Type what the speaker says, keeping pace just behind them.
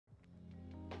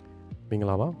မင်္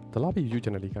ဂလာပါဒလာပီ YouTube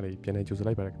channel လေးကနေပြန်လည်ကြိုဆို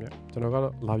လိုက်ပါရခင်ဗျကျွန်တော်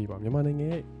ကတော့လာပြီပါမြန်မာ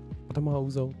နိုင်ငံရဲ့ပထမအ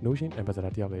ဦးဆုံး Notion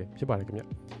Ambassador တယောက်လည်းဖြစ်ပါတယ်ခင်ဗျ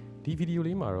ဒီဗီဒီ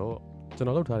ယိုလေးမှာတော့ကျွန်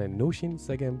တော်လုပ်ထားတဲ့ Notion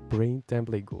Second Brain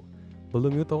Template ကိုဘယ်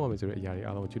လိုမျိုးသုံးရမလဲဆိုတဲ့အရာတွေ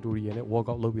အားလုံး tutorial နဲ့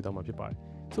workout လုပ်ပြီးတော့မှာဖြစ်ပါတယ်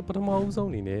ဆိုပထမ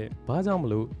အဦးဆုံးအနေနဲ့ဘာကြောင့်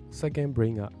မလို့ Second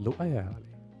Brain ကလိုအပ်ရတာလဲ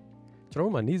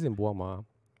ကျွန်တော်တို့မှာနေ့စဉ်ဘဝမှာ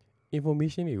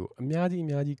information တွေကို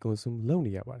အများကြီး consume လုပ်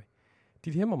နေရပါတယ်ဒီ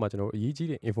ထဲမှာကျွန်တော်အရေးကြီး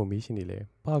တဲ့ information တွေလ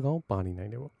ည်းပါကောင်းပါနေနိုင်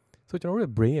တယ်ပေါ့ဆို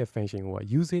ကျွန်တော်တို့ရဲ့ brain ရဲ့ function ကို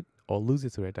use it or lose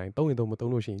it ဆိုတဲ့အတိုင်းသုံးရင်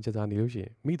မသုံးလို့ရှိရင်ကြာနေလို့ရှိရ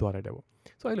င်မိသွားတတ်တယ်ပေါ့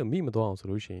ဆိုအဲ့လိုမိမသွားအောင်ဆို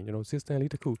လို့ရှိရင်ကျွန်တော် system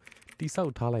လေးတစ်ခုတိ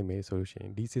စောက်ထားလိုက်မယ်ဆိုလို့ရှိ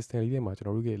ရင်ဒီ system လေးထဲမှာ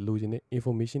ကျွန်တော်တို့ရဲ့လိုချင်တဲ့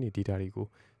information တွေ data တွေကို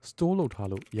store လုပ်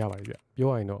ထားလို့ရပါ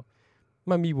တယ်ဗျပြောရ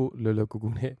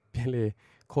ရင်တော့မှတ်မိဖို့လွယ်ကူကူနဲ့ပြန်လေ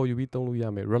ခေါ်ယူပြီးသုံးလို့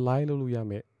ရမယ် rely လုပ်လို့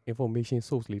ရမယ် information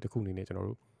source လေးတစ်ခုအနေနဲ့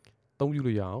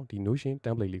ကျွန်တော်တို့သုံးယူလို့ရအောင်ဒီ Notion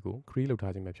template လေးကို create လုပ်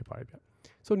ထားခြင်းပဲဖြစ်ပါ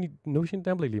တယ်ဗျဆို Notion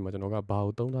template လေးမှာကျွန်တော်ကဘာ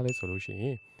ကိုသုံးထားလဲဆိုလို့ရှိ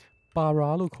ရင်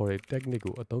para လို့ခေါ်တဲ့ technique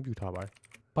ကိုအသုံးပြုထားပါတယ်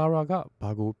para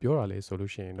ကဘာကိုပြောတာလဲ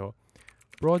ဆိုလို့ရှိရင်တော့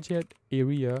project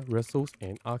area resource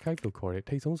and archive လို့ခေါ်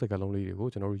တဲ့ထိပ်ဆုံးစကားလုံးလေးတွေကို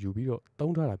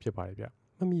ကျွန်တော်တို့ယူပြီးတော့သုံးထားတာဖြစ်ပါ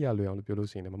တယ်ဗျမမိရလွယ်အောင်လို့ပြောလို့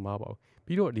ရှိရင်လည်းမမှားပါဘူး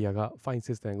ပြီးတော့ဒီဟာက file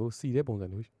system ကိုစီတဲ့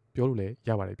ပုံစံမျိုးပြောလို့လည်း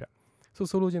ရပါတယ်ဗျ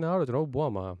ဆိုလိုချင်တာကတော့ကျွန်တော်တို့ဘဝ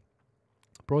မှာ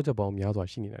project ပေါင်းများ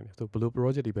စွာရှိနေနိုင်တယ်ဆိုဘယ်လို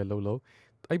project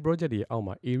တွေပဲလုပ်အဲ့ project တွေအောက်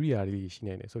မှာ area တွေရှိ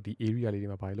နေတယ်ဆိုဒီ area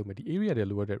တွေမှာဘာလို့လုပ်မလဲဒီ area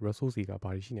တွေလိုအပ်တဲ့ resource တွေကဘာ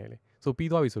တွေရှိနေလဲ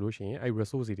ဆိုပြီးသွားပြီဆိုလို့ရှိရင်အဲ့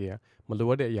resource တွေကမလို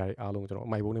အပ်တဲ့အရာတွေအားလုံးကျွန်တော်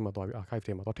အမိုက်ပုံးထဲမှာသွားပြီး archive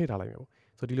ထဲမှာသွားထည့်ထားလိုက်မယ်ပေါ့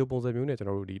ဆိုဒီလိုပုံစံမျိုးနဲ့ကျွန်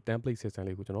တော်တို့ဒီ template system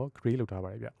လေးကိုကျွန်တော် create လုပ်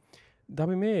ထားပါတယ်ဗျဒါ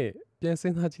ပေမဲ့ပြန်စ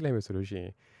ဉ်းစားကြည့်လိုက်မယ်ဆိုလို့ရှိရင်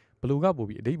ဘယ်လို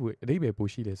ကပို့ပြီးအတိတ်ပဲပို့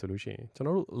ရှိတယ်ဆိုလို့ရှိရင်ကျွန်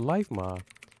တော်တို့ live မှာ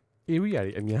area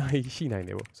တွေအများကြီးရှိနိုင်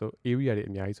တယ်ပေါ့ဆို area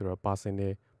တွေအများကြီးဆိုတော့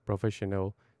personal professional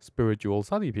spiritual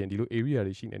စသည်ဖြင့်ဒီလို area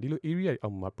တွေရှိနေဒီလို area တွေအော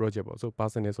က်မှာ project ပေါ့ဆို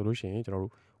personal ဆိုလို့ရှိရင်ကျွန်တော်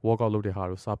တို့ workout လုပ်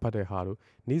တဲ့ဟာတို့စာဖတ်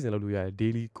တဲ့ဟာတို့နေ့စဉ်လုပ်လို့ရတဲ့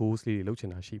daily goals လေးတွေလုပ်ချင်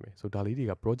တာရှိမယ်ဆိုဒါလေး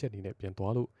တွေက project အနေနဲ့ပြန်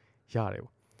သွားလို့ရတယ်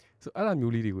ပေါ့ဆိုအဲ့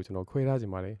လိုမျိုးလေးတွေကိုကျွန်တော်ခွဲထားခြ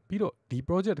င်းပါတယ်ပြီးတော့ဒီ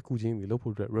project တစ်ခုချင်း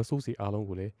ကိုလုပ်ဖို့အတွက် resource တွေအားလုံး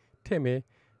ကိုလည်းထည့်မယ်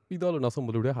ပြီးတော့လို့နောက်ဆုံးမ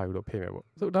လိုတဲ့ဟာတွေတော့ဖယ်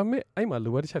မယ်ပေါ့ဆိုဒါပေမဲ့အဲ့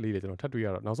မှာလိုအပ်တဲ့ချက်လေးတွေကျွန်တော်ထပ်တွေ့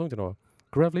ရတော့နောက်ဆုံးကျွန်တော်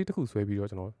graph လေးတစ်ခု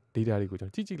ဆွဲပြီးတော့ကျွန်တော် data တွေကို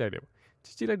ကျွန်တော်ကြည့်လိုက်တယ်ပေါ့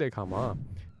ကြည့်လိုက်တဲ့အခါ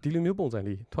မှာဒီလိုမျိုးပုံစံ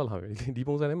လေးထွက်လာပြီဒီ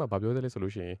ပုံစံထဲမှာဗာပြောသလဲဆို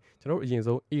လို့ရှိရင်ကျွန်တော်တို့အ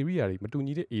ရင်ဆုံး area တွေမတူညီ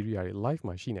တဲ့ area တွေ live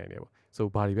မှာရှိနိုင်တယ်ပေါ့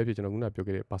ဆိုဘာတွေပဲဖြစ်ကျွန်တော်ခုနပြော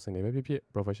ခဲ့တဲ့ personal ပဲဖြစ်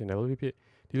professional ပဲဖြစ်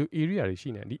ဒီလို area တွေရှိ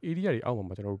နေဒီ area တွေအောက်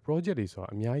မှာကျွန်တော်တို့ project တွေဆိုတာ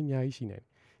အများကြီးရှိနေ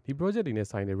တယ်ဒီ project တွေနဲ့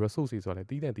ဆိုင်တဲ့ resource တွေဆိုတာလည်း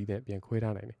တီးတန့်ပြန်ခွဲ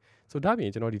ထားနိုင်တယ်ဆိုဒါပြ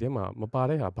င်ကျွန်တော်ဒီထဲမှာ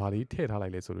မပါတဲ့ဟာဘာလေးထည့်ထား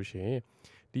လိုက်လဲဆိုလို့ရှိရင်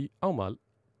ဒီအောက်မှာ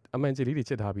အမှန်ကြီးလေး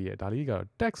တွေချက်ထားပြီးရဒါလေးကတော့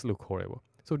text လို့ခေါ်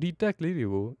တယ်ပေါ့ဆိုဒီ text လေးတွေ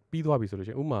ကိုပြီးသွားပြီ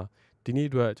ဆိုလို့ရှိရင်ဥပမာဒီနေ့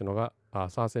အတွက်ကျွန်တော်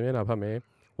ကစာဆင်မျက်နှာဖတ်မယ်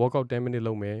workout 10 minute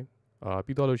လုပ်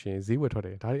မယ်ပြီးတော့လို့ရှိရင်ဈေးဝယ်ထွက်တ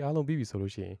ယ်ဒါတွေအားလုံးပြီးပြီဆိုလို့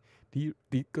ရှိရင်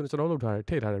ဒီကျွန်တော်လုပ်ထား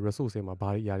တဲ့ထည့်ထားတဲ့ resource တွေမှာဘာ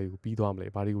တွေအရာတွေကိုပြီးသွား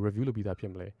မလဲဘာတွေကို review လုပ်ပြီး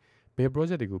သားဖြစ်မလဲဘယ်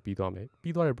project တွေကိုပြီးသွား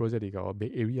မလဲပြီးသွားတဲ့ project တွေကရောဘ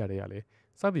ယ် area တွေကလဲ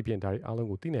စသည်ဖြင့်ဒါတွေ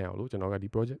အားလုံးကိုသိနိုင်အောင်လို့ကျွန်တော်ကဒီ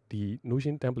project ဒီ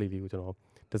Notion template လေးကိုကျွန်တော်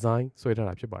design ဆွဲထား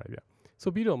တာဖြစ်ပါ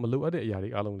တယ်ဗျဆိုပြီးတော့မလိုအပ်တဲ့အရာတွေ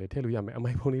အားလုံးလည်းထည့်လို့ရမယ်အ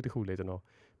မိုက်ဖုန်းလေးတစ်ခုလည်း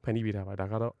ကျွန်တော်ဖန်တီးပေး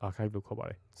ထားပါဒါကတော့ archive လို့ခေါ်ပါ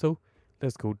တယ် so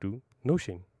let's go to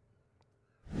Notion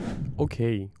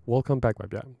Okay welcome back ပါ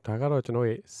ဗျဒါကတော့ကျွန်တော်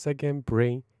ရဲ့ second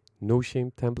brain Notion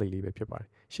template လေးပဲဖြစ်ပါတယ်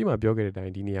ရှေ့မှာပြောခဲ့တဲ့အတိုင်း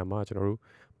ဒီနေရာမှာကျွန်တော်တို့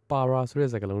para ဆိုတဲ့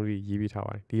စကားလုံးလေးရေးပေးထားပါ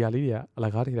တယ်ဒီဟာလေးတွေကအလ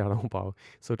ကားထည့်ထားတော့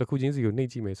မပေါ့ဆိုတစ်ခုချင်းစီကိုနှိပ်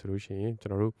ကြည့်မယ်ဆိုလို့ရှိရင်ကျွ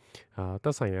န်တော်တို့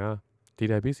သက်ဆိုင်ရာ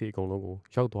database တွေအကုန်လုံး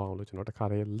ကိုရောက်သွားအောင်လို့ကျွန်တော်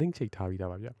တခါတည်း link ချိတ်ထားပြီး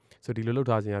သားပါဗျဆိုဒီ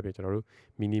လိုလုပ်ထားခြင်းအပြင်ကျွန်တော်တို့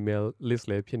minimal list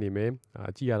လည်းဖြစ်နေ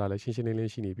မယ်ကြည့်ရတာလည်းရှင်း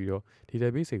လင်းရှိနေပြီးတော့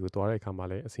database တွေကိုသွားတဲ့အခါ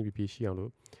မှာလည်းအဆင်ပြေရှိအောင်လို့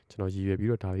ကျွန်တော်ရည်ရွယ်ပြီး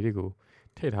တော့ဒါလေးတွေ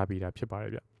ကိုထည့်ထားပြီးသားဖြစ်ပါတယ်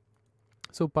ဗျ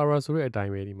so para ဆိုတဲ့အတို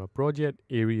င်းပဲဒီမှာ project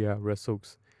area resource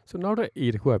so နောက်တဲ့ a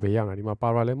တခုကဘယ်ရောက်လာဒီမှာ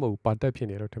para လည်းမဟုတ်ဘူး pa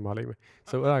တက်ဖြစ်နေတော့ထင်ပါလိမ့်မယ်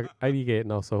so အဲ့ဒီက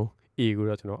နောက်ဆုံး a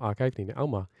ကိုတော့ကျွန်တော် archive နေနဲ့အော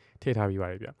က်မှာထည့်ထားပြီးပါ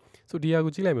တယ်ဗျ so ဒီဟာ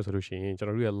ကိုကြည့်လိုက်မယ်ဆိုလို့ရှိရင်ကျွန်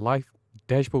တော်တို့ရဲ့ live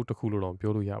dashboard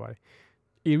တစ်ခုလို့တော့ပြောလို့ရပါတယ်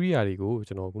area တွေကို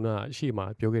ကျွန်တော်ခုနအရှိ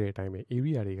မပြောခဲ့တဲ့အတိုင်းပဲ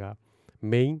area တွေက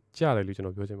main ကြတယ်လို့ကျွန်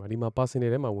တော်ပြောချင်ပါဒီမှာ personal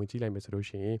ထဲမှာဝင်ကြည့်လိုက်မယ်ဆိုလို့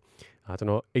ရှိရင်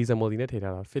ကျွန်တော် example ဒီနဲ့ထ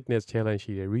ည့်ထားတာ fitness challenge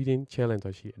ရှိတယ် reading challenge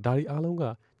ရှိတယ်ဒါတွေအားလုံး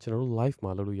ကကျွန်တော်တို့ live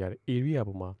မှာလုပ်လို့ရတဲ့ area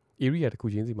ပေါ်မှာ area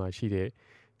တစ်ခုချင်းစီမှာရှိ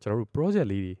တဲ့ကျွန်တော်တို့ project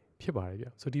လေးတွေဖြစ်ပါ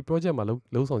တယ်ဗျဆိုဒီ project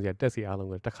မှာလုံးဆောင်စရာတက်စီ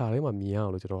အားလုံးကတစ်ခါတည်းမှာမြင်ရအော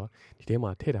င်လို့ကျွန်တော်ဒီထဲမှာ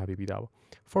ထည့်ထားပြီးသားပေါ့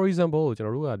for example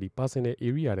ကျွန်တော်တို့ကဒီ personal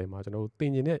area ထဲမှာကျွန်တော်တို့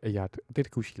သင်ကျင်တဲ့အရာအသစ်တ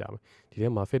စ်ခုရှိလာမယ်ဒီထဲ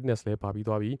မှာ fitness လည်းပါပြီး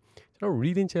သွားပြီကျွန်တော်တို့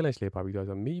reading challenge လည်းပါပြီးသွား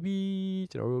ဆိုတော့ maybe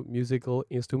ကျွန်တော်တို့ musical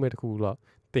instrument တစ်ခုလောက်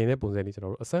သင်တဲ့ပုံစံလေး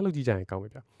ကျွန်တော်တို့အစမ်းလုပ်ကြည့်ကြရင်ကောင်း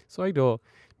ပြီဗျဆိုအဲ့တော့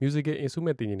musical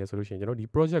instrument သင်ကျင်နေဆိုလို့ရှိရင်ကျွန်တော်ဒီ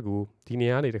project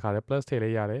ကိုဒီနေရာကနေတစ်ခါတည်း plus ထည့်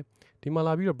လိုက်ရတယ်ဒီမှာ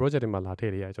လာပြီးတော့ project တွေမှာလာ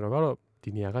ထည့်လိုက်ရတယ်ကျွန်တော်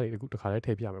ကတော့ဒီနေရာကနေတစ်ခါတည်းထ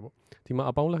ည့်ပြမယ်ပေါ့ဒီ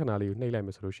မှာအပေါင်းလက္ခဏာလေးကိုနှိပ်လိုက်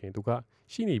မယ်ဆိုလို့ရှိရင်သူ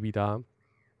ကရှိနေပြီး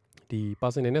သားဒီ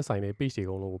personal နဲ့ဆိုင်တဲ့ page တွေအ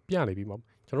ကုန်လုံး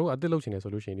ကိုပြနေပြီးမှကျွန်တော်တို့အသစ်လုပ်ချင်တယ်ဆို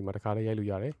လို့ရှိရင်ဒီမှာတစ်ခါတည်း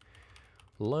ရိုက်လို့ရတယ်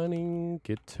learning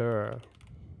guitar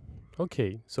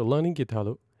okay so learning guitar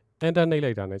လို့ enter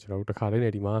နှိပ်လိုက်တာနဲ့ကျွန်တော်တို့တစ်ခါတ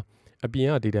ည်းနဲ့ဒီမှာအပြင်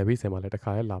က database ထဲမှာလည်းတစ်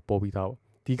ခါတည်းလာပေါ်ပြီး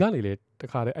သားပေါ့ဒီကနေလည်း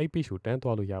တစ်ခါတည်းအဲ့ page ကိုတ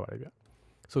န်းသွားလို့ရပါတယ်ဗျ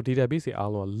so database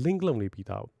တွေအားလုံးက link လုပ်နေပြီး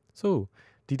သားပေါ့ so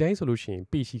ဒီတိုင်းဆိုလို့ရှိရင်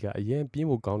page ကအရင်ပြင်း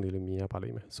ဖို့ကောင်းတယ်လို့မြင်ရပါလိ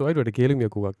မ့်မယ် so အဲ့တော့တ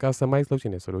ကယ်လို့မျိုးကိုက customize လုပ်ချ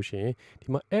င်တယ်ဆိုလို့ရှိရင်ဒီ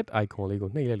မှာ add icon လေးကို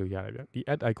နှိပ်လိုက်လို့ရတယ်ဗျဒီ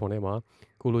add icon ထဲ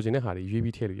မှာကိုလိုချင်တဲ့ဟာ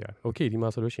တွေရွေးပြီးထည့်လို့ရတယ် okay ဒီ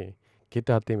မှာဆိုလို့ရှိရင်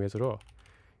guitar တင်မယ်ဆိုတော့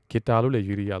guitar လို့လည်း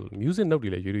ရွေးလို့ရလို့ music note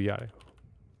တွေလည်းရွေးလို့ရတယ်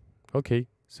okay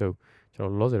so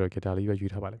ကျွန်တော်လောလောဆယ်တော့ guitar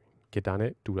လေးပဲရွေးထားပါလိမ့်မယ် guitar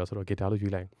နဲ့တူတာဆိုတော့ guitar လို့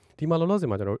ရွေးလိုက်ဒီမှာလောလော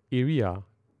ဆယ်မှာကျွန်တော် area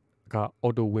က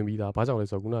auto ဝင်ပြီးသားဘာကြော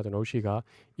င့်လဲဆိုတော့ခုနကကျွန်တော်တို့ရှေ့က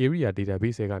area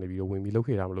database တွေကနေပြီးတော့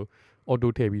ဝင်ပြီးလုပ်ခဲ့တာမလို့ auto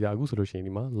ထည့်ပြီးသားအခုဆိုလို့ရှိ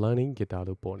ရင်ဒီမှာ learning guitar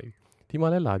လို့ပေါ်နေပြီဒီမှာ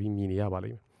လည်းလာပြီးမြင်နေ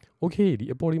ရပါလိမ့်မယ် okay ဒီ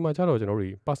အပေါ်ဒီမှာကျတော့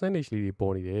ကျွန်တော်တို့ percentage လေးတွေ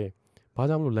ပေါ်နေ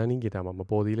တယ်ဘာကြောင့်မလို့ learning guitar မှာမ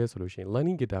ပေါ်သေးလဲဆိုလို့ရှိရင်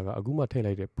learning guitar ကအခုမှထည့်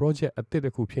လိုက်တဲ့ project အသစ်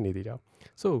တစ်ခုဖြစ်နေသေးတာ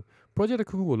so project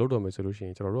တစ်ခုကိုလုပ်တော့မယ်ဆိုလို့ရှိရ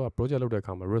င်ကျွန်တော်တို့က project လုပ်တဲ့အ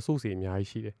ခါမှာ resource တွေအများကြီး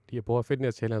ရှိတယ်ဒီအပေါ်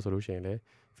fitness challenge ဆိုလို့ရှိရင်လည်း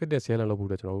fitness challenge လုပ်ဖို့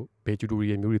အတွက်ကျွန်တော်တို့ဘယ်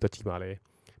tutorial မျိုးတွေတက်ကြည့်ပါလဲ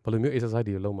ဘယ်လိုမျိုး exercise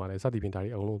တွေလုပ်မှာလဲစသဖြင့်ဒါတွေ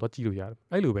အကုန်လုံးတော့ကြည့်လို့ရတယ်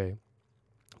အဲ့လိုပဲ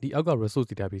ဒီအောက်က resource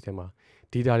database ထဲမှာ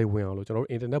data တွေဝင်အောင်လို့ကျွန်တော်တို့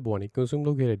internet ပေါ်ကနေ consume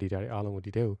လုပ်ခဲ့တဲ့ data တွေအားလုံး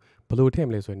ကိုဒီထဲကိုဘယ်လိုထည့်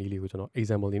မလဲဆိုတဲ့နည်းလေးကိုကျွန်တော်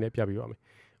example လေးနဲ့ပြပြပါမယ်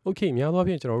okay များသောအား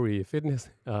ဖြင့်ကျွန်တော်တို့ fitness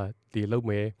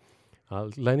တွေလုပ်မယ်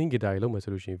learning guitar တွေလုပ်မယ်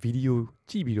ဆိုလို့ရှိရင် video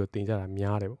ကြည့်ပြီးတော့သင်ကြတာ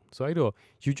များတယ်ပေါ့ဆိုတော့အဲ့တော့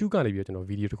YouTube ကနေပြီးတော့ကျွန်တော်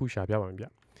video တစ်ခုရှာပြပါ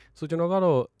မယ်ဗျဆိုကျွန်တော်က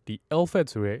တော့ဒီ alphabet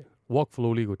ဆိုရဲ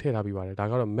workflow လေးကိုထည့်ထားပြီးပါတယ်ဒါ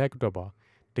ကတော့ Mac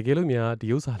အတွက်ပါတ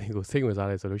ကယ်လို့များဒီဥစ္စာလေးကိုစိတ်ဝင်စား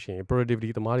တယ်ဆိုလို့ရှိရင် productivity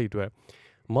သမားတွေအတွက်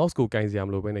mouse ကိုကင်စရာမ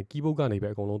လိုဘဲနဲ့ keyboard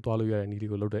ကနေပဲအကုန်လုံးတွားလို့ရတဲ့နည်း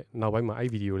လေးကိုလုပ်တဲ့နောက်ပိုင်းမှာအဲ့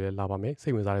video လေးလာပါမယ်စိ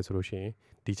တ်ဝင်စားတယ်ဆိုလို့ရှိရင်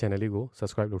ဒီ channel လေးကို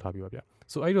subscribe လုပ်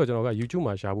ထားပြီးပါဗျဆိုအဲ့တော့ကျွန်တော်က YouTube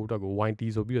မှာရှာဖို့အတွက်ကို YT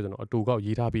ဆိုပြီးတော့ကျွန်တော်အတူကောက်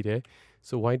ရေးထားပြီး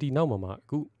တယ်ဆို YT နောက်မှာ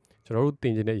အခုကျွန်တော်တို့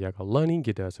သင်ချင်တဲ့အရာက learning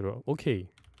guitar ဆိုတော့ okay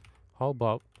how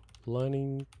about learning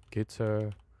guitar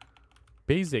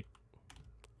basic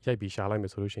ရိုက်ပြီးရှာလိုက်မယ်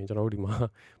ဆိုလို့ရှိရင်ကျွန်တော်တို့ဒီမှာ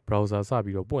browser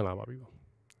စပြီးတော့ပွင့်လာပါပြီပေါ့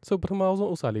so ပထ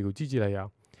မဆုံးဥစ္စာလေးကိုကြည့်ကြည့်လိုက်ရ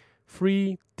အောင် free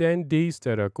 10 days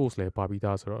starter course လည်းပါပြီး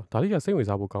သားဆိုတော့ဒါလေးကစိတ်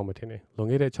ဝင်စားဖို့ကောင်းမှထင်တယ်လွန်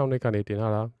ခဲ့တဲ့6နှစ်ကနေတင်လာ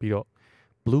တာပြီးတော့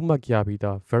blue mark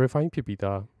ရပြီးသား verify ဖြစ်ပြီး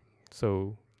သား so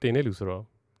တင်တဲ့လူ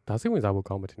ဆိုတော့ဒါစိတ်ဝင်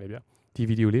စားဖို့ကောင်းမှထင်တယ်ဗျဒီ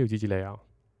video လေးကိုကြည့်ကြည့်လိုက်ရ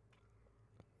အောင်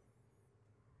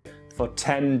for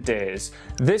 10 days.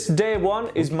 This day one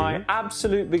is my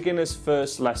absolute beginner's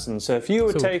first lesson. So if you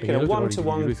were taking a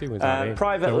one-to-one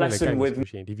private lesson with me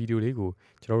ဒီ video လေးကို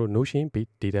ကျွန်တော်တို့ Notion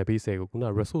database ကိုခုန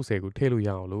resource ကိုထည့်လို့ရ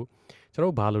အောင်လို့ကျွန်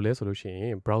တော်ဘာလုပ်လဲဆိုလို့ရှိ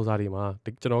ရင် browser တွေမှာ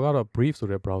ကျွန်တော်ကတော့ Brave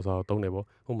ဆိုတဲ့ browser ကိုသုံးတယ်ပေါ့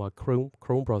ဟိုမှာ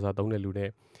Chrome browser သုံးတဲ့လူနဲ့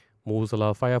Mozilla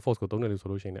Firefox ကိုသုံးတယ်လို့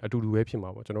ဆိုလို့ရှိရင်အတူတူပဲဖြစ်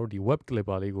မှာပေါ့ကျွန်တော်တို့ဒီ web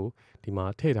clipper လေးကိုဒီ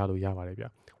မှာထည့်ထားလို့ရပါတယ်ဗျ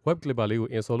web clipper လေးကို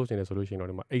install လုပ်ချင်တယ်ဆိုလို့ရှိရင်တော့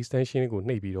ဒီမှာ extension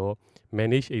ကိုနှိပ်ပြီးတော့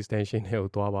manage extension တွေကို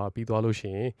သွားပါပြီးသွားလို့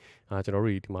ရှိရင်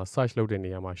ကျွန်တော်တို့ဒီမှာ search လုပ်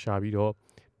တဲ့နေရာမှာရှာပြီးတော့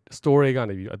store တွေက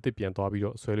နေပြီးတော့အသစ်ပြန်သွားပြီး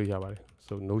တော့ဆွဲလို့ရပါတယ်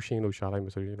so Notion လို့ရှာလိုက်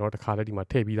မယ်ဆိုရင်တော့တစ်ခါတည်းဒီ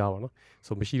မှာထည့်ပြီးသားပါနော်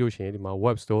so မရှိလို့ရှိရင်ဒီမှာ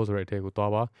web store ဆိုတဲ့အထက်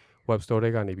ကိုသွားပါ web store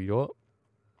တွေကနေပြီးတော့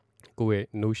ကိုယ့်ရဲ့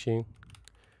Notion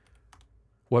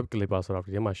web clipper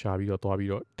ဆိုတာဒီထဲမှာ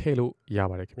ရှာပြီးတော့သွားပြီးတော့ထည့်လို့ရ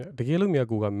ပါတယ်ခင်ဗျတကယ်လို့မြတ်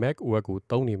ကိုက Mac OS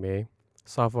ကိုသုံးနေမယ်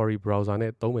Safari browser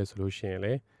နဲ့သုံးမယ်ဆိုလို့ရှိရင်လ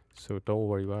ည်း so don't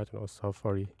worry ပါကျွန်တော်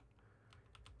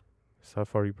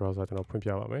Safari browser ကျွန်တော်ဖွင့်ပြ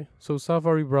ပါမယ် so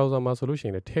Safari browser မှာဆိုလို့ရှိရ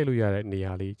င်လည်းထည့်လို့ရတဲ့နေ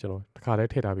ရာလေးကျွန်တော်တစ်ခါတ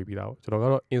ည်းထည့်ထားပြီးသားပေါ့ကျွန်တော်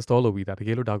ကတော့ install လုပ်ပြီးသားတ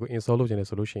ကယ်လို့ဒါကို install လုပ်ချင်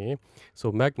တယ်ဆိုလို့ရှိရင် so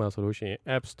Mac မှာဆိုလို့ရှိရင်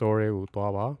App Store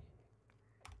ကိုသွားပါ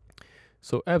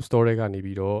so App Store တွေကနေ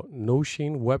ပြီးတော့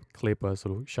Notion web clipper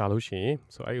ဆိုလို့ရှာလို့ရှိရင်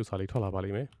so အဲ့ဥစ္စာ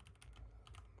လေးထွက်လာပါလိမ့်မယ်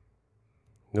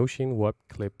Notion web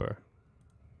clipper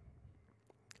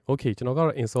okay ကျွန်တော်က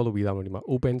တော့ install လုပ်ပြီးသားမလို့ဒီမှာ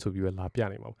open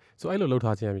ဆိုပြီးတော့လာပြနေမှာပေါ့ so အဲ့လိုလုပ်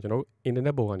ထားခြင်းအပြင်ကျွန်တော်တို့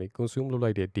internet ပေါ်ကနေ consume လုပ်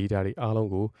လိုက်တဲ့ data တွေအားလုံး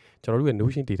ကိုကျွန်တော်တို့ရဲ့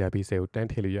Notion database ကိုတ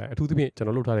န်းထည့်လို့ရတယ်အထူးသဖြင့်ကျွန်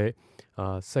တော်လုပ်ထားတဲ့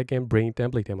second brain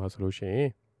template ထဲမှာဆိုလို့ရှိရင်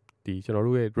ဒီ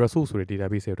ကျွန်တော်တို့ရဲ့ resource ဆိုတဲ့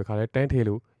database ကိုတစ်ခါတည်းတန်းထည့်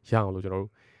လို့ရအောင်လို့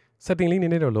ကျွန်တော်တို့ setting လေးန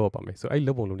ည်းနည်းတော့လုပ်ရပါမယ် so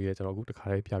အဲ့လုပ်ပုံလုပ်နေတဲ့ကျွန်တော်အခုတစ်ခါ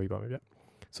တည်းပြပေးပါမယ်ဗျ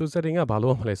so setting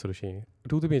ကဘာလုပ်ရမလဲဆိုလို့ရှိရင်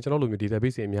အထူးသဖြင့်ကျွန်တော်လိုမျိုး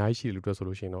database တွေအများကြီးရှိတယ်လို့ပြော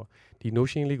ဆိုလို့ရှိရင်တော့ဒီ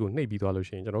Notion လေးကို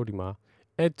နှိပ်ပြီးသွားလို့ရှိရင်ကျွန်တော်တို့ဒီမှာ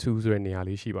add to ဆိုတဲ့နေရာ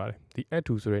လေးရှိပါတယ်ဒီ add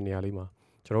to ဆိုတဲ့နေရာလေးမှာ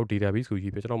ကျွန်တော်တို့ database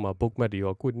ကိုရေးပြကျွန်တော်မှာ bookmark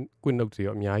တွေရော quick notes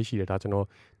တွေရောအများကြီးရှိတယ်ဒါကျွန်တော်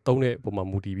သုံးတဲ့ပုံ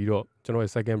မှာမူတည်ပြီးတော့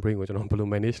ကျွန်တော်ရဲ့ second brain ကိုကျွန်တော်ဘယ်လို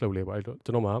manage လုပ်လဲပါ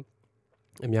အဲ့တော့ကျွန်တော်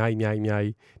မှာအများကြီး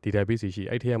database တွေရှိ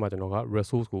အဲ့ထဲမှာကျွန်တော်က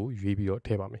resource ကိုရွေးပြီးတော့ထ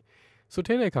ည့်ပါမယ် so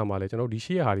ထည့်တဲ့အခါမှာလည်းကျွန်တော်ဒီ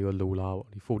ရှေ့ဟာတွေရောလိုလားပေါ့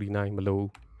ဒီ49မလို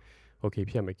okay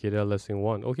ဖြတ်မယ် Guitar lesson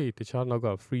 1 okay တခြားနောက်က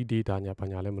free data ညာဘာ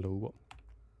ညာလည်းမလိုဘူးပေါ့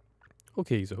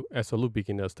okay so absolute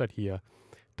beginner start here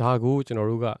ဒါကိုကျွန်တော်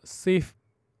တို့က save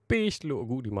page လို့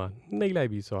အခုဒီမှာနှိပ်လိုက်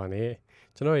ပြီးဆိုတာ ਨੇ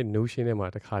ကျွန်တော်ရဲ့ Notion ထဲ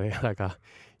မှာတခါတည်းအဲ့ဒါက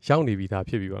ရောက်နေပြီ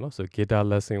သားဖြစ်ပြီပေါ့နော် so Guitar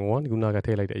lesson 1 ခုနက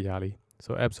ထည့်လိုက်တဲ့အရာလေး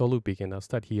so absolute beginner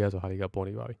start here ဆိုတာလေး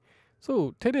ကပေါ်နေပါပြီ so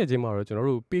ထည့်တဲ့ချင်းမှာတော့ကျွန်တော်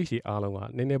တို့ page တွေအားလုံး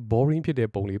ကနည်းနည်း boring ဖြစ်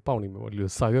တဲ့ပုံလေးပေါက်နေမှာပေါ့ဒီလို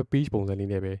စာရွက် page ပုံစံလေး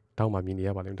နဲ့ပဲတောင်းမှမြင်နေရ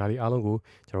ပါလိမ့်မယ်ဒါလေးအားလုံး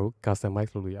ကိုကျွန်တော်တို့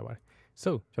customize လုပ်လို့ရပါတယ်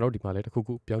so ကျွန်တော်ဒီမှာလည်း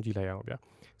တစ်ခုခုပြောင်းကြည့်လိုက်အောင်ဗျာ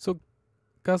so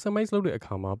customize လုပ်တဲ့အ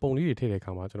ခါမှာပုံလေးတွေထည့်တဲ့အ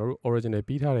ခါမှာကျွန်တော်တို့ original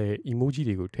ပြီးထားတဲ့ emoji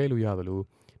တွေကိုထည့်လို့ရတယ်လို့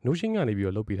Notion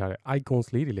ကနေပြီးတော့လုပ်ပေးထားတဲ့ icons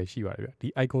လေးတွေလည်းရှိပါတယ်ဗျဒီ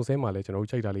icons ထဲမှာလည်းကျွန်တော်တို့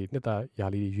ကြိုက်တာ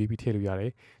လေးနှစ်တာຢာလေးတွေရွေးပြီးထည့်လို့ရ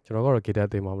တယ်ကျွန်တော်ကတော့ guitar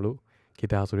တင်ပါမလို့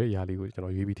guitar ဆိုတဲ့ຢာလေးကို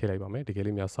ကျွန်တော်ရွေးပြီးထည့်လိုက်ပါမယ်တ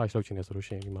ကယ်လို့များ search လုပ်ချင်တယ်ဆိုလို့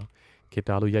ရှိရင်ဒီမှာ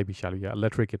guitar လို့ရိုက်ပြီးရှာလို့ရ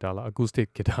electric guitar လား acoustic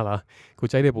guitar လားကို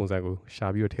ကြိုက်တဲ့ပုံစံကိုရှာ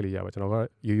ပြီးတော့ထည့်လို့ရပါကျွန်တော်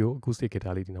ကရိုးရိုး acoustic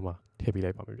guitar လေးဒီနားမှာထည့်ပေး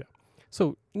လိုက်ပါမယ်ဗျ so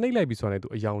နှိပ်လိုက်ပြီးဆိုတော့လ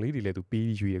ည်းသူအယောင်လေးတွေလည်းသူပေး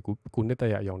ရွေးရကိုနှစ်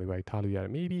တက်ရအယောင်တွေပါထားလို့ရတယ်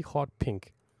maybe hot pink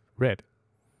red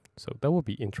so that would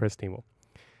be interesting ပေါ့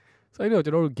so အဲ့တော့ကျွ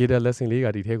န်တော်တို့ guitar lesson လေးက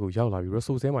ဒီထဲကိုရောက်လာပြီ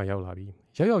resource ထဲမှာရောက်လာ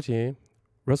ပြီရောက်ချင်း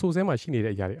resource ထဲမှာရှိနေ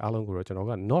တဲ့အရာတွေအားလုံးကိုတော့ကျွန်တော်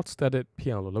က not static ဖြ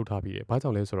စ်အောင်လုပ်ထားပြီး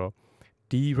တယ်ဘာကြောင့်လဲ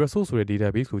ဆိုတော့ဒီ resource ဆိုတဲ့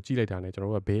database ကိုကြည့်လိုက်တာနဲ့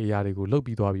ကျွန်တော်တို့ကဘယ်အရာတွေကိုလုပ်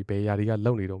ပြီးသွားပြီဘယ်အရာတွေ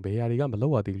ကလုပ်နေတော့ဘယ်အရာတွေကမလု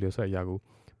ပ်ရသေးလို့ဆိုတဲ့အရာကို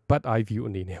but eye view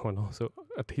အနေနဲ့ပေါ့နော် so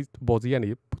အထီးပေါ်စီ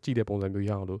ကနေကြည့်တဲ့ပုံစံ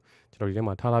မျိုးရအောင်လို့ကျွန်တော်ဒီထဲ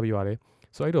မှာထားပြီးပါတယ်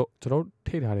so အဲ့တော့ကျွန်တော်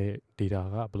ထည့်ထားတဲ့ data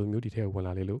ကဘယ်လိုမျိုးဒီထဲ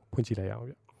ဝင်လာလဲလို့ဖွင့်ကြည့်လိုက်ရအောင်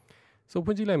ဗျ so ဖွ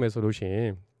င့်ကြည့်လိုက်မယ်ဆိုလို့ရှိ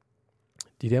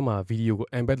ရင်ဒီထဲမှာ video ကို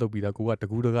embed လုပ်ပြီးသားကိုကတ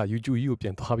ကူးတက YouTube ကြီး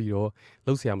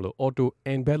ကိုပြန်သွားပြီးတော့လုပ်ဆရာမလို့ auto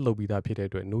embed လုပ်ပြီးသားဖြစ်တဲ့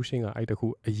အတွက် Notion ကအဲ့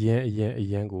တခုအ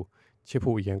ရန်ကိုချစ်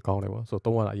ဖို့အရန်ကောင်းတယ်ပေါ့ so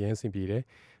သုံးရတာအရန်အဆင်ပြေ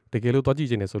တယ်တကယ်လို့သွားကြည့်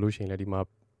ချင်တယ်ဆိုလို့ရှိရင်လည်းဒီ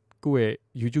မှာကိုယ့်ရဲ့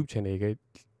YouTube channel ရဲ့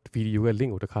video ရဲ့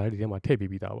link ကိုတစ်ခါတည်းဒီထဲမှာထည့်ပေး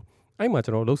ပြီးသားပေါ့အဲ့မှာကျွ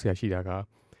န်တော်လုပ်ဆရာရှိတာ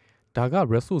ကဒါက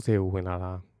resource ကိုဝင်လာ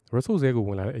တာ resource ကိုဝ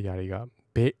င်လာတဲ့အရာတွေက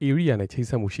ဘယ် area နဲ့ချိတ်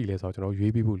ဆက်မှုရှိလဲဆိုတော့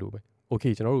ကျွန်တော်ရွေးပြီးဖို့လို့ပဲ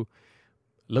okay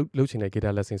ကျွန်တော်တို့လုပ်ချင်တဲ့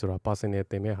guitar lesson ဆိုတာ personal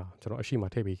တင်မဲ့ဟာကျွန်တော်အရှိမ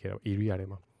ထည့်ပေးခဲ့တော့ area ထဲ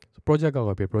မှာ project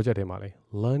ကောပဲ project ထဲမှာလဲ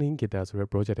learning guitar ဆိုတဲ့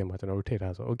project ထဲမှာကျွန်တော်တို့ထည့်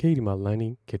ထားဆို okay ဒီမှာ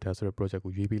learning guitar ဆိုတဲ့ project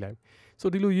ကိုရွေးပေးလိုက် so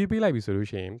ဒီလိုရွေးပေးလိုက်ပြီ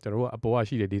ဆိုလို့ရှိရင်ကျွန်တော်တို့ကအပေါ်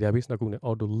ကရှိတဲ့ database နှစ်ခုနဲ့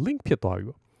auto link ဖြစ်သွား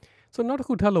ပြီပေါ့ so နောက်တစ်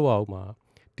ခုထပ်လုပ်အောင်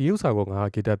မှာဒီဥစ္စာကိုငါ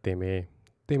guitar တင်မ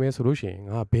ယ်ဆိုလို့ရှိ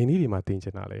ရင်ငါဘယ်နည်းတွေမှာ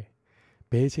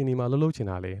တင်ချင်တာလဲဘယ်အချိန်ဒီ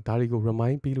မှာလုပ်ချင်တာလဲဒါတွေကို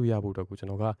remind ပေးလို့ရဖို့တော့ကိုကျွန်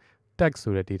တော်က tag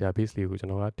ဆိုတဲ့ database လေးကို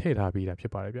ကျွန်တော်ကထည့်ထားပေးတာဖြ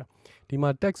စ်ပါတယ်ဗျဒီမှာ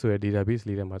tag ဆိုတဲ့ database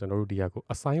လေးထဲမှာကျွန်တော်တို့ဒီဟာကို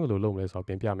assign ဘယ်လိုလုပ်မလဲဆိုတော့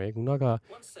ပြင်ပြမယ်ခုနက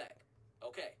 1 sec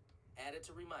okay add it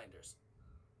to reminders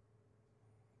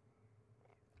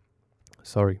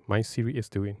sorry my Siri is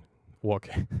doing work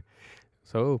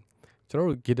so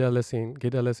ကျွန်တော်တို့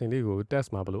guitar lesson လေးကို test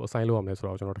မှာဘယ်လို assign လုပ်ရမလဲ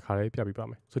ဆိုတော့ကျွန်တော်တစ်ခါလေးပြပြပါ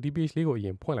မယ် so ဒီ page လေးကိုအရ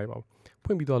င်ဖွင့်လိုက်ပါဦးဖွ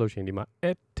င့်ပြီးသွားလို့ရှိရင်ဒီမှာ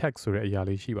add tag ဆိုတဲ့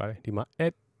အရာလေးရှိပါတယ်ဒီမှာ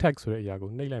add tag ဆိုတဲ့အရာကို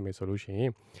နှိပ်လိုက်မယ်ဆိုလို့ရှိရင်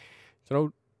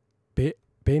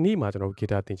ကျွန်တော်ဘယ်နေ့မှာကျွန်တော်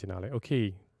guitar တင်ချင်တာလဲ okay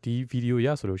ဒီ video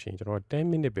ရဆိုလို့ရှိရင်ကျွန်တော်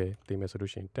10 minute ပဲတင်မယ်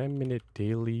ဆိုလို့ရှိရင်10 minute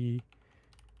daily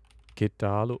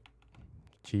guitar လို့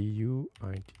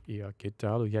GUITAR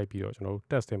guitar လို့ရိုက်ပြီးတော့ကျွန်တော်တို့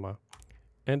test ထဲမှာ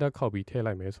enter ခောက်ပြီးထ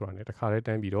ည့်လိုက်မယ်ဆိုတာ ਨੇ တစ်ခါတည်းတ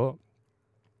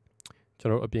န်းပြီးတော့ကျွ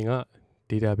န်တော်အပြင်က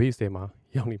database ထဲ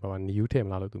မှာရောက်နေပါပါ new ထည့်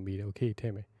မလားလို့သူမေးတယ် okay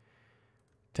ထည့်မယ်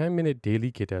10 minute daily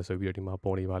guitar ဆိုပြီးတော့ဒီမှာ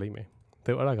ပေါ်နေပါလိမ့်မယ်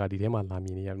ဒါအဲ့ဒါကဒီထဲ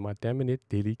မှာလာမြင်နေရဒီမှာ10 minute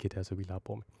daily guitar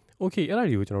ဆိုပြီးလာပေါ်မယ် okay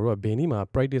အဲ့ဒါတွေကိုကျွန်တော်တို့ကဘယ်နေ့မှာ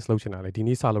practice လုပ်ချင်တာလဲဒီ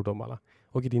နေ့စလုပ်တော့မှာလား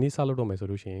okay ဒီနေ့စလုပ်တော့မယ်ဆို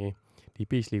လို့ရှိရင်ဒီ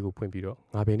page လေးကိုဖွ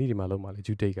င့်ပြီးတော့ငါဘယ်နေ့ဒီမှာလုပ်မှာလဲ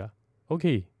due date က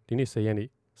okay ဒီနေ့10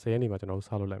ရက်နေ့မှာကျွန်တော်တို့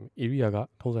စလုပ်လိုက်မယ် area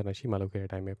ကထုံးစံနဲ့ရှိမှလုပ်ခဲ့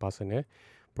တဲ့အတိုင်းပဲ personal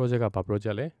project ကဘာ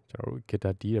project လဲကျွန်တော်တို့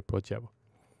guitar D ရဲ့ project ပေါ့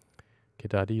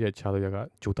guitar D ရဲ့ခြားလို့ရ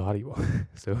ကဂျိုသားတွေပေါ့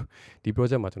so ဒီ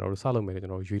project မှာကျွန်တော်တို့စလုပ်မယ်လေ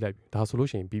ကျွန်တော်ရွေးလိုက်ပြီဒါဆိုလို့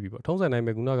ရှိရင်ပြီးပြီပေါ့ထုံးစံတို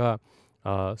င်းပဲခုန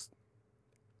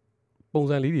ကပုံ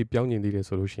စံလေးတွေပြောင်းကျင်သေး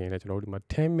တယ်ဆိုလို့ရှိရင်လည်းကျွန်တော်တို့ဒီမှာ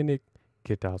10 minute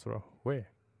guitar ဆိုတော့ where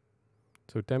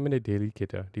so 10 minute daily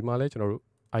guitar ဒီမှာလဲကျွန်တော်တို့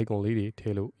icon လေးတွေ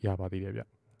ထည့်လို့ရပါသေးတယ်ဗျ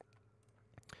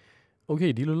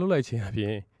okay ဒီလိုလုပ်လိုက်ခြင်းအပြ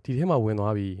င်ဒီထဲမှာဝင်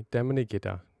သွားပြီ10 minute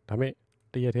guitar ဒါပေ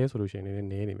မဲ့တရက်သေးဆိုလို့ရှိရင်လ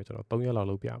ည်းနည်းနေမယ်ကျွန်တော်3ရက်လောက်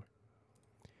လုပ်ပြမယ်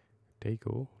date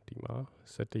ကိုဒီမှာ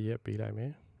17ရက်ပေးလိုက်မ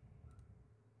ယ်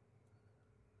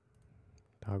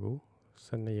ဒါကို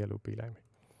12ရက်လို့ပေးလိုက်မယ်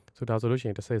so ဒါဆိုလို့ရှိ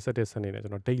ရင်10 17 12နဲ့ကျွ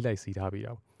န်တော် date လိုက်စီထား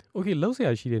ပေးတာ okay လောက်ဆ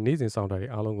ရာရှိတဲ့နေ့စဉ်စောင့်တာ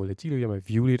တွေအားလုံးကိုလည်းကြည့်လို့ရမယ်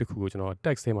view လေးတစ်ခုကိုကျွန်တော်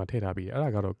text ထဲမှာထည့်ထားပြီး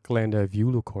အဲ့ဒါကတော့ calendar view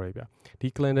လို့ခေါ်ရဗျဒီ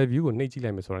calendar view ကိုနှိပ်ကြ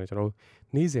ည့်လိုက်မယ်ဆိုတာ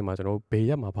ကျွန်တော်နေ့စဉ်မှာကျွန်တော်ဘယ်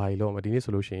ရက်မှာဘာတွေလုပ်ရမလဲဒီနေ့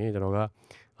ဆိုလို့ရှိရင်ကျွန်တော်က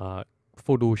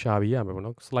photo ရှာပေးရမယ်ပေါ့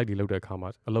နော် slide တွေလုပ်တဲ့အခါမှာ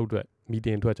အလုပ်အတွက်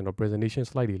meeting အတွက်ကျွန်တော် presentation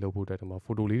slide တွေလုပ်ဖို့အတွက်ဒီမှာ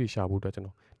photo လေးတွေရှာဖို့အတွက်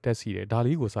ကျွန်တော် test စီ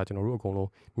တယ်ဒါလေးကိုစာကျွန်တော်တို့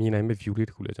အကုန်လုံးမြင်နိုင်မဲ့ view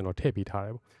လေးတစ်ခုလည်းကျွန်တော်ထည့်ပေးထားတ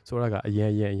ယ်ပေါ့ဆိုတော့ကအရ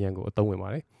န်ကိုအသုံး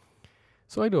ဝင်ပါတယ်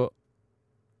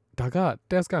ဆိုတော့ဒါက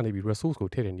test ကနေပြီး resource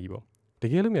ကိုထည့်တဲ့နည်းပေါ့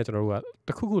တကယ်လို့မြန်ကျွန်တော်တို့က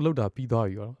တစ်ခုခုလောက်တာပြီးသွား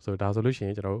ပြီရောဆိုတော့ဒါဆိုလို့ရှိရ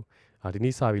င်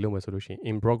ကျွန်တော်တို့ဒီနေ့စပြီးလုပ်မယ်ဆိုလို့ရှိရင်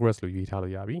in progress လို့ရေးထား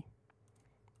လို့ရပြီ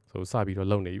ဆိုစပြီးတော့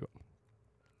လုပ်နေ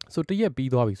ပြီပေါ့ဆိုတရက်ပြီး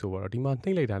သွားပြီဆိုတော့ဒီမှာနှိ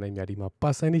မ့်လိုက်တာနဲ့မြတ်ဒီမှာ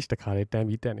percentage တခါတည်းတ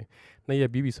န်းပြီးတက်နေ2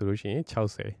ရက်ပြီးပြီဆိုလို့ရှိရင်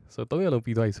60ဆို3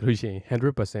ရက်လုံးပြီးသွားပြီဆိုလို့ရှိရင်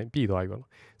 100% ပြည့်သွားပြီပေါ့နော်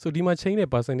ဆိုဒီမှာ chain တဲ့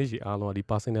percentage တွေအားလုံးကဒီ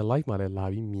personal life မှာလ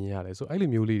ည်းလာပြီးမြင်ရတယ်ဆိုအဲ့လို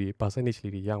မျိုးလေးတွေ percentage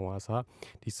လေးတွေရအောင်အစား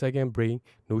ဒီ second brain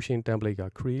notion template က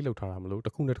create လုပ်ထားတာမလို့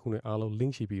တစ်ခုနဲ့တစ်ခုနဲ့အားလုံး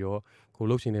link ရှိပြီးတော့ကို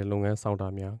လုပ်ရှင်တဲ့လုပ်ငန်းဆောင်တာ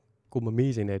များကိုမ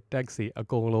မေ့စင်တဲ့ tax တွေအ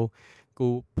ကုန်လုံး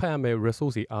ကိုဖတ်ရမယ့်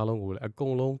resource တွေအားလုံးကိုလည်းအကု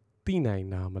န်လုံးသိ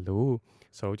နိုင်တာမလို့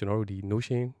so ကျွန်တော်တို့ဒီ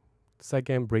Notion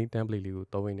second brain template လေးကို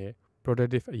သုံးရင်းနဲ့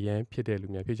productive အရင်ဖြစ်တဲ့လူ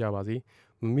များဖြစ်ကြပါစေ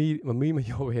မမီမ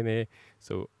ရောဘဲနဲ့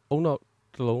so အုံနောက်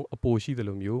တစ်လုံးအပိုရှိတယ်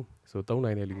လို့မျိုး so သုံး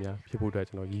နိုင်တဲ့လူများဖြစ်ဖို့အတွက်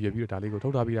ကျွန်တော်ရည်ရွယ်ပြီးတော့ဒါလေးကိုထု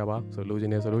တ်ထားပေးတာပါ so လိုချ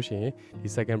င်တယ်ဆိုလို့ရှိရင်ဒီ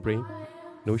second brain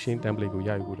Notion template ကိုရ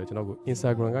ယူဖို့အတွက်ကျွန်တော်ကို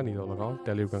Instagram ကနေတော့၎င်း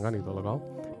Telegram ကနေတော့၎င်း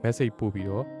message ပို့ပြီး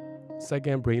တော့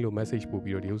second brain လို့ message ပို့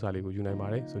ပြီးတော့ဒီဥစ္စာလေးကိုယူနိုင်ပါ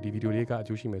တယ် so ဒီဗီဒီယိုလေးကအ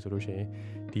ကျိုးရှိမယ်ဆိုလို့ရှိရင်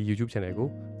ဒီ YouTube channel ကို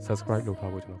subscribe လုပ်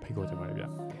ထားဖို့ကျွန်တော်ဖိတ်ခေါ်ချင်ပါတယ်ဗျ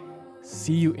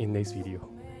see you in next video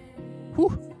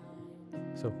Whew.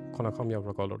 So ခုနကမြောက်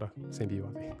record လုပ်တာအဆင်ပြေပါ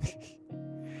စေ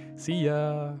See ya